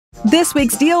This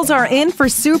week's deals are in for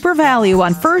super value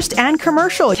on First and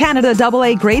Commercial. Canada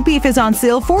AA grade beef is on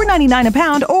sale $4.99 a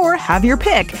pound, or have your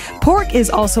pick. Pork is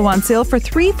also on sale for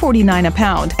 $3.49 a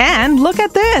pound. And look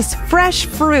at this! Fresh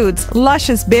fruits,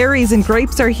 luscious berries and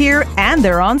grapes are here, and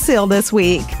they're on sale this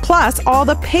week. Plus, all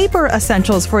the paper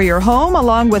essentials for your home,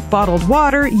 along with bottled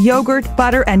water, yogurt,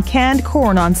 butter, and canned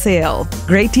corn on sale.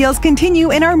 Great deals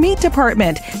continue in our meat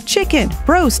department. Chicken,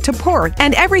 roast to pork,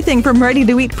 and everything from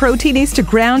ready-to-eat proteins to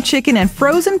ground chicken and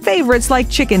frozen favorites like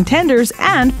chicken tenders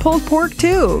and pulled pork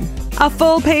too. A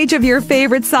full page of your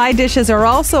favorite side dishes are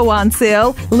also on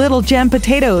sale. Little gem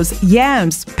potatoes,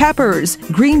 yams, peppers,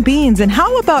 green beans, and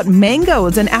how about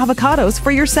mangoes and avocados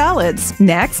for your salads?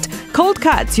 Next, cold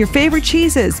cuts, your favorite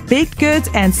cheeses, baked goods,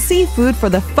 and seafood for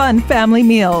the fun family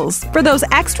meals. For those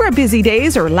extra busy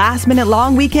days or last-minute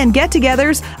long weekend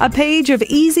get-togethers, a page of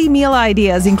easy meal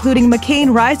ideas including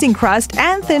McCain Rising Crust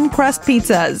and Thin Crust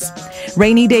pizzas.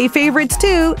 Rainy day favorites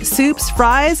too, soups,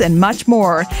 fries, and much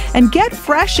more. And get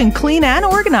fresh and clean and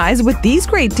organized with these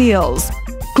great deals.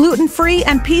 Gluten-free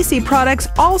and PC products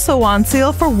also on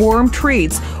sale for warm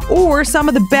treats, or some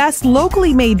of the best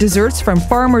locally made desserts from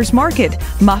Farmers Market,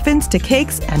 muffins to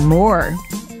cakes and more.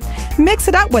 Mix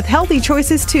it up with healthy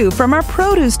choices too from our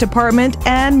produce department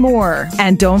and more.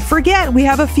 And don't forget, we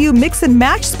have a few mix and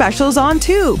match specials on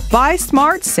too. Buy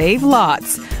smart, save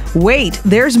lots. Wait,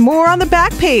 there's more on the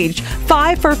back page.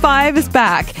 5 for 5 is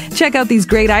back. Check out these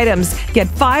great items. Get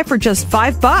 5 for just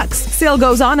 $5. Sale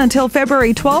goes on until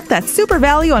February 12th at Super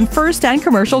Value on First and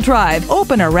Commercial Drive.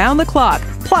 Open around the clock.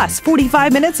 Plus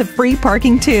 45 minutes of free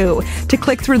parking too. To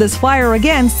click through this flyer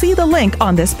again, see the link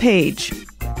on this page.